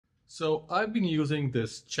So I've been using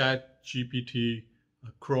this Chat GPT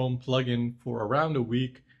Chrome plugin for around a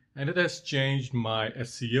week, and it has changed my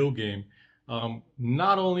SEO game.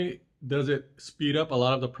 Not only does it speed up a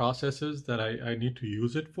lot of the processes that I need to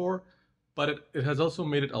use it for, but it has also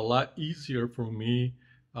made it a lot easier for me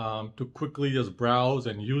to quickly just browse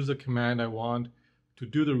and use the command I want, to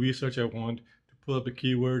do the research I want, to pull up the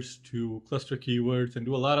keywords, to cluster keywords, and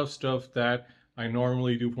do a lot of stuff that I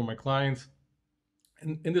normally do for my clients.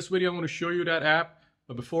 In this video, I'm going to show you that app.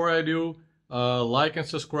 But before I do, like and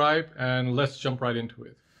subscribe, and let's jump right into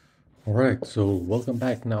it. All right, so welcome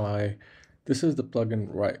back. This is the plugin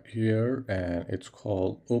right here, and it's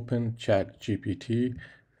called Open Chat GPT.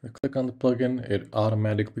 I click on the plugin, it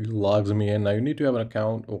automatically logs me in. Now you need to have an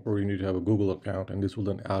account, or you need to have a Google account, and this will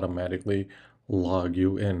then automatically log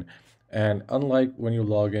you in. And unlike when you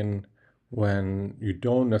log in, when you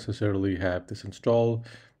don't necessarily have this installed,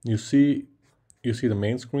 you see the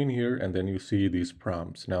main screen here, and then you see these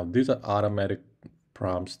prompts. Now these are automatic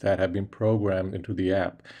prompts that have been programmed into the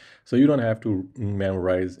app, so you don't have to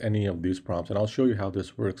memorize any of these prompts, and I'll show you how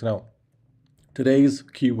this works. Now today's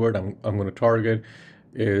keyword I'm going to target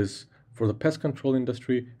is for the pest control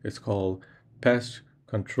industry. It's called pest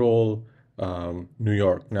control New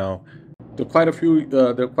York. Now there are quite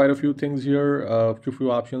a few things here, a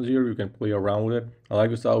few options here. You can play around with it. I like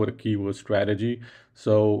to start with a keyword strategy.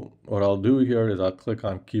 So what I'll do here is I'll click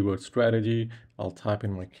on keyword strategy. I'll type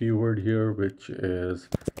in my keyword here, which is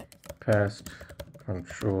pest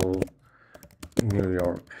control New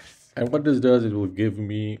York. And what this does, it will give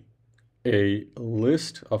me a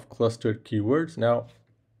list of clustered keywords. Now,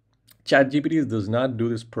 ChatGPT does not do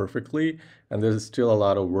this perfectly, and there's still a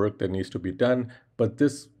lot of work that needs to be done, but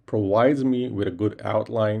this provides me with a good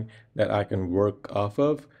outline that I can work off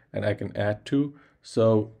of and I can add to.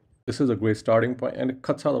 So this is a great starting point, and it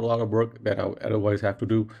cuts out a lot of work that I would otherwise have to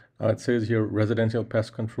do. It says here residential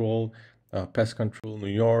pest control New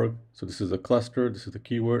York. So this is a cluster, this is the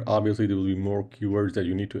keyword. Obviously there will be more keywords that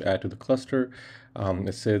you need to add to the cluster.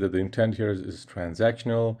 It says that the intent here is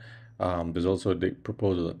transactional. There's also the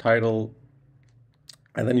proposal, the title,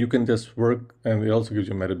 and then you can just work, and it also gives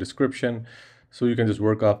you a meta description. So you can just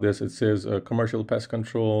work off this. It says commercial pest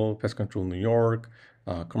control New York,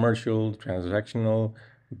 commercial, transactional,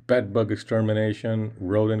 bed bug extermination,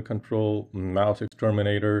 rodent control, mouse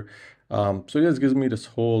exterminator. So it just gives me this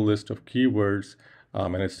whole list of keywords,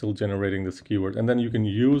 and it's still generating this keyword. And then you can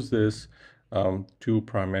use this to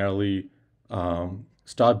primarily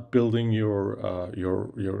start building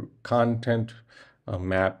your content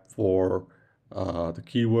map for the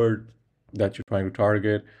keyword that you're trying to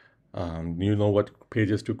target. You know what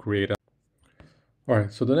pages to create. All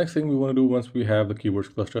right, so the next thing we want to do once we have the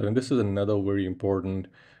keywords clustered, and this is another very important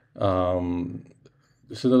thing,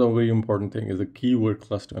 is the keyword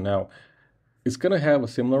cluster. Now, it's going to have a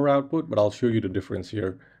similar output, but I'll show you the difference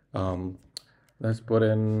here. Let's put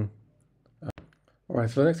in. All right,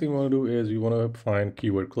 so the next thing we want to do is we want to find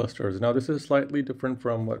keyword clusters. Now, this is slightly different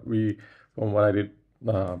from what I did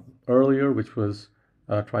earlier, which was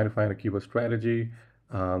trying to find a keyword strategy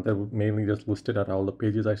that mainly just listed out all the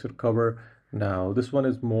pages I should cover. Now this one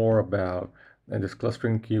is more about just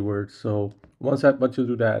clustering keywords. So once you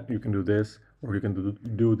do that, you can do this, or you can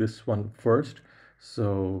do this one first.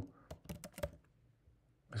 So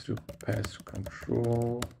let's do pest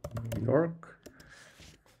control New York.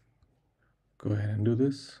 Go ahead and do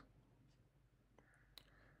this.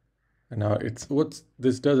 And now what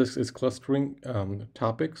this does is clustering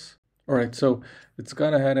topics. All right, so it's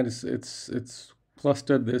gone ahead and it's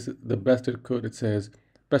clustered this the best it could. It says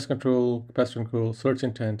pest control, search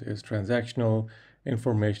intent is transactional,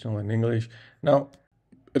 informational, and English. Now,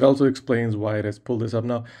 it also explains why it has pulled this up.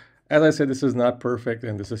 Now, as I said, this is not perfect,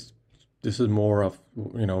 and this is more of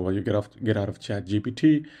what you get out of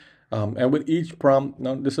ChatGPT. And with each prompt,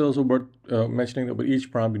 now this is also worth mentioning that with each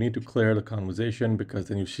prompt, you need to clear the conversation, because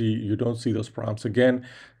then you don't see those prompts again.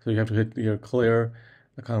 So you have to hit here clear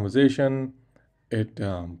the conversation. It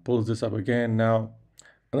pulls this up again. Now,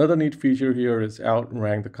 another neat feature here is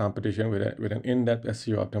outrank the competition with an in-depth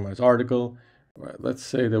SEO optimized article. Right, let's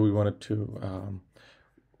say that we wanted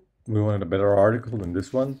a better article than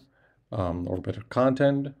this one, or better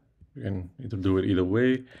content. You can either do it either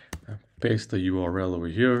way. Paste the URL over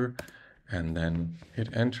here, and then hit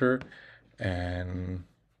enter. And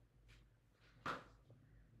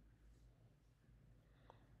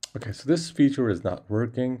okay, so this feature is not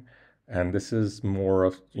working, and this is more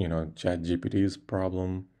of ChatGPT's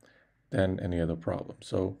problem than any other problem.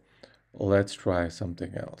 So let's try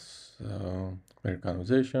something else. Clear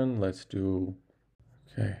conversation. Let's do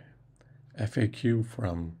FAQ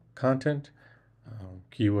from content.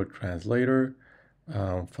 keyword translator,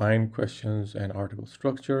 find questions and article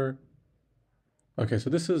structure. Okay, so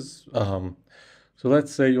this is, so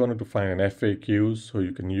let's say you wanted to find an FAQs, so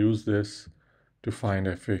you can use this to find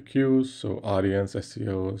FAQs, so audience,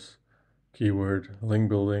 SEOs, keyword, link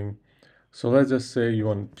building. So let's just say you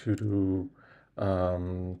want to do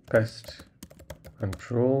pest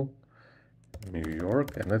control New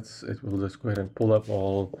York, and it will just go ahead and pull up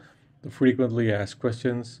all the frequently asked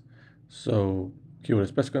questions. So keyword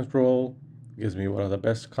is pest control, gives me what are the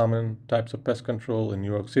best common types of pest control in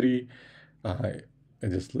New York City. It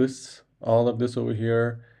just lists all of this over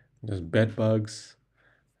here, just bed bugs.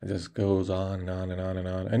 It just goes on and on and on and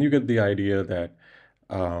on. And you get the idea that,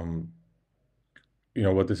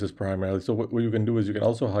 what this is primarily. So what you can do is you can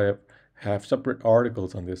also have separate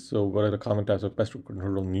articles on this. So what are the common types of pest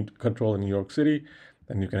control in New York City?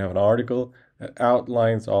 Then you can have an article that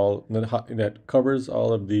outlines that covers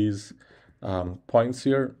all of these points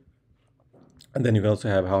here. And then you can also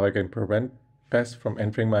have how I can prevent pests from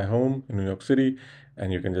entering my home in New York City.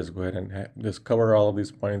 And you can just go ahead and just cover all of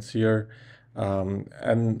these points here.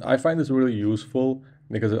 And I find this really useful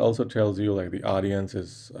because it also tells you like the audience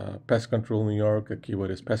is pest control New York, the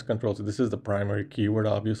keyword is pest control. So this is the primary keyword,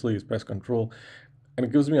 obviously, is pest control. And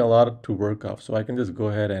it gives me a lot to work off. So I can just go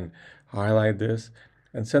ahead and highlight this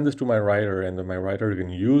and send this to my writer, and then my writer can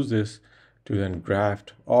use this to then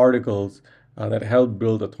draft articles that help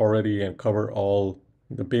build authority and cover all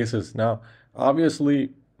the bases. Now, obviously,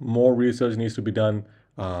 more research needs to be done.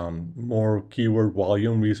 More keyword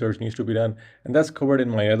volume research needs to be done, and that's covered in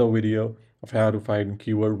my other video of how to find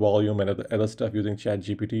keyword volume and other stuff using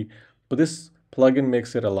ChatGPT. But this plugin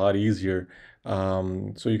makes it a lot easier.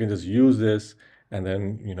 So you can just use this and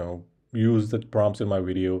then use the prompts in my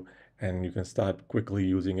video, and you can start quickly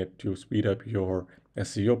using it to speed up your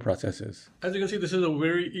SEO processes. As you can see, this is a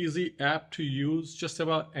very easy app to use. Just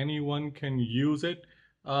about anyone can use it.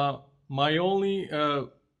 My only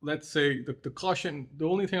let's say the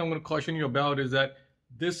only thing I'm going to caution you about is that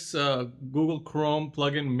this Google Chrome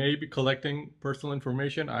plugin may be collecting personal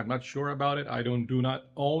information. I'm not sure about it. I do not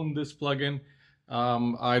own this plugin.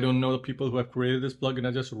 I don't know the people who have created this plugin.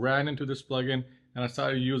 I just ran into this plugin and I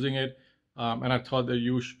started using it, and I thought that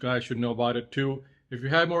you guys should know about it too. If you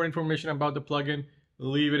have more information about the plugin,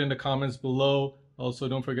 leave it in the comments below. Also,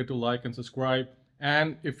 don't forget to like and subscribe.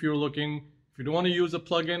 And if you don't want to use the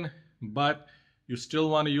plugin, but you still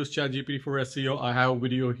want to use ChatGPT for SEO, I have a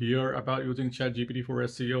video here about using ChatGPT for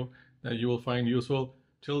SEO that you will find useful.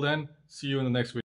 Till then, see you in the next video.